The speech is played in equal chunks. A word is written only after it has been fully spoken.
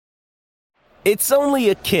It's only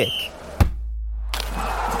a kick,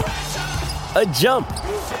 a jump,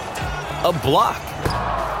 a block.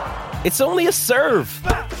 It's only a serve.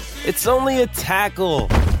 It's only a tackle,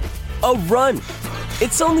 a run.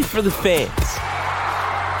 It's only for the fans.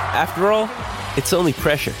 After all, it's only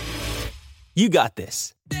pressure. You got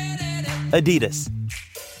this. Adidas.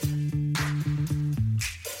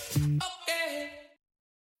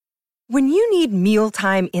 When you need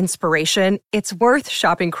mealtime inspiration, it's worth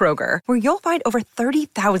shopping Kroger, where you'll find over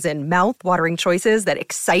 30,000 mouth-watering choices that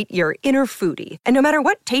excite your inner foodie. And no matter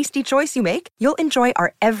what tasty choice you make, you'll enjoy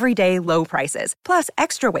our everyday low prices, plus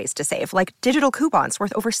extra ways to save, like digital coupons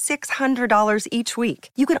worth over $600 each week.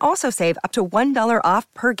 You can also save up to $1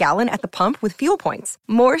 off per gallon at the pump with fuel points.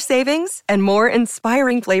 More savings and more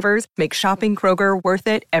inspiring flavors make shopping Kroger worth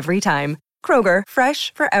it every time. Kroger,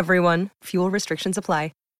 fresh for everyone. Fuel restrictions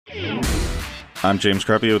apply. I'm James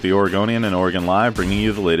Crepea with the Oregonian and Oregon Live, bringing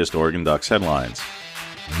you the latest Oregon Ducks headlines.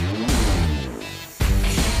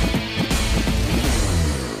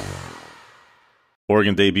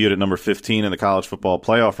 Oregon debuted at number 15 in the college football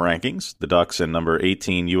playoff rankings. The Ducks and number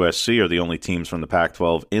 18 USC are the only teams from the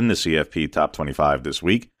Pac-12 in the CFP top 25 this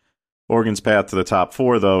week. Oregon's path to the top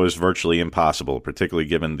 4, though, is virtually impossible, particularly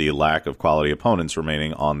given the lack of quality opponents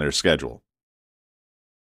remaining on their schedule.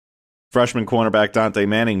 Freshman cornerback Dante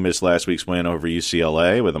Manning missed last week's win over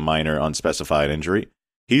UCLA with a minor unspecified injury.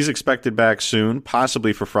 He's expected back soon,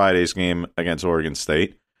 possibly for Friday's game against Oregon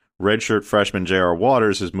State. Redshirt freshman J.R.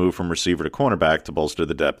 Waters has moved from receiver to cornerback to bolster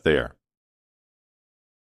the depth there.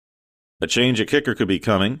 A change at kicker could be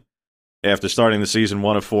coming. After starting the season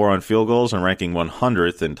 1 of 4 on field goals and ranking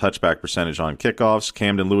 100th in touchback percentage on kickoffs,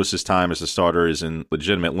 Camden Lewis's time as a starter is in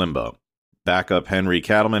legitimate limbo. Backup Henry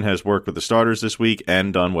Cattleman has worked with the starters this week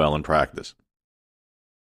and done well in practice.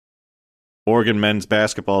 Oregon men's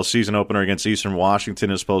basketball season opener against Eastern Washington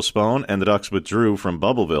is postponed, and the Ducks withdrew from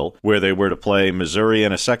Bubbleville, where they were to play Missouri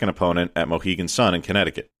and a second opponent at Mohegan Sun in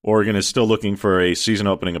Connecticut. Oregon is still looking for a season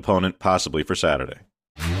opening opponent, possibly for Saturday.